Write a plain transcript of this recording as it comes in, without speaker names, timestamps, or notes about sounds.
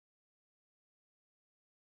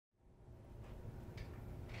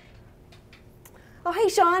Oh, hey,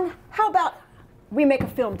 Sean, how about we make a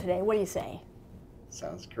film today? What do you say?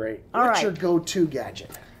 Sounds great. All What's right. your go-to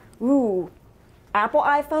gadget? Ooh, Apple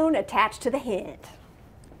iPhone attached to the head.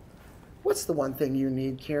 What's the one thing you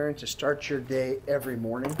need, Karen, to start your day every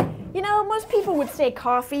morning? You know, most people would say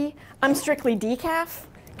coffee. I'm strictly decaf.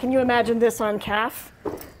 Can you imagine this on calf?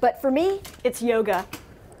 But for me, it's yoga.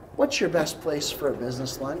 What's your best place for a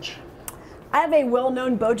business lunch? I have a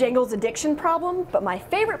well-known Bojangles addiction problem, but my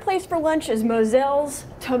favorite place for lunch is Moselle's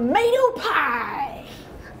tomato pie.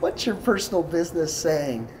 What's your personal business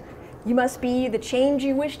saying? You must be the change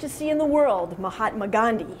you wish to see in the world, Mahatma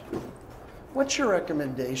Gandhi. What's your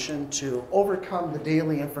recommendation to overcome the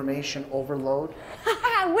daily information overload?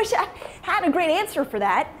 I wish I had a great answer for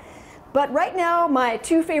that. But right now, my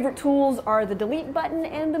two favorite tools are the delete button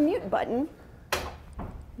and the mute button.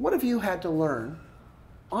 What have you had to learn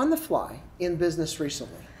on the fly in business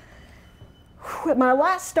recently? At my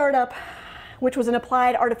last startup, which was an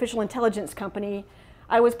applied artificial intelligence company,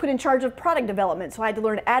 I was put in charge of product development, so I had to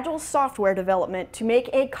learn agile software development to make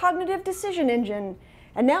a cognitive decision engine.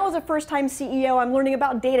 And now as a first-time CEO, I'm learning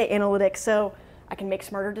about data analytics so I can make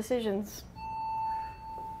smarter decisions.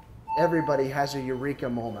 Everybody has a eureka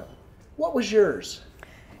moment. What was yours?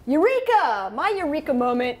 Eureka! My eureka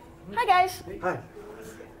moment. Hi, guys. Hi.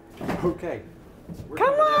 Okay.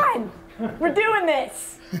 Come on! We're doing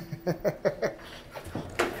this!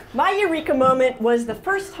 My eureka moment was the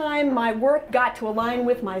first time my work got to align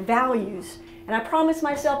with my values. And I promised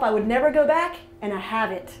myself I would never go back, and I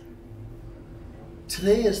haven't.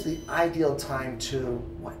 Today is the ideal time to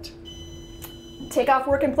what? Take off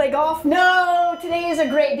work and play golf? No! Today is a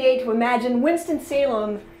great day to imagine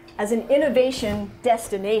Winston-Salem as an innovation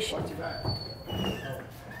destination.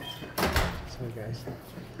 Sorry, guys.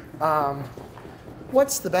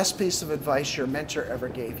 What's the best piece of advice your mentor ever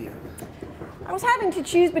gave you? I was having to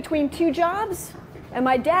choose between two jobs, and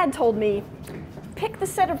my dad told me, pick the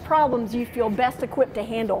set of problems you feel best equipped to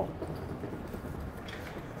handle.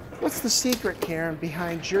 What's the secret, Karen,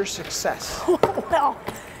 behind your success? Well,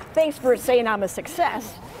 thanks for saying I'm a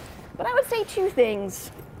success. But I would say two things.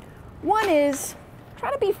 One is,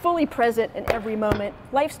 try to be fully present in every moment.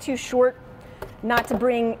 Life's too short not to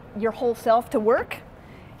bring your whole self to work.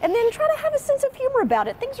 And then try to have a sense of humor about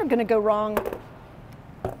it. Things are going to go wrong.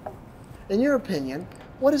 In your opinion,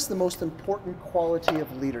 what is the most important quality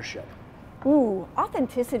of leadership? Ooh,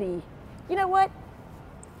 authenticity. You know what?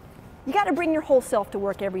 You got to bring your whole self to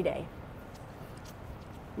work every day.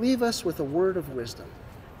 Leave us with a word of wisdom.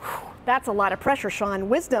 That's a lot of pressure, Sean.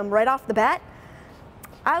 Wisdom right off the bat.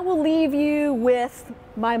 I will leave you with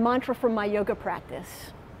my mantra from my yoga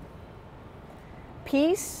practice.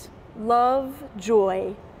 Peace, love,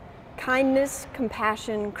 joy, kindness,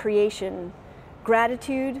 compassion, creation,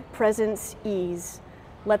 gratitude, presence, ease.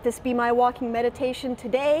 Let this be my walking meditation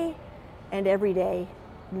today and every day.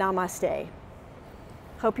 Namaste.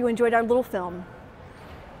 Hope you enjoyed our little film.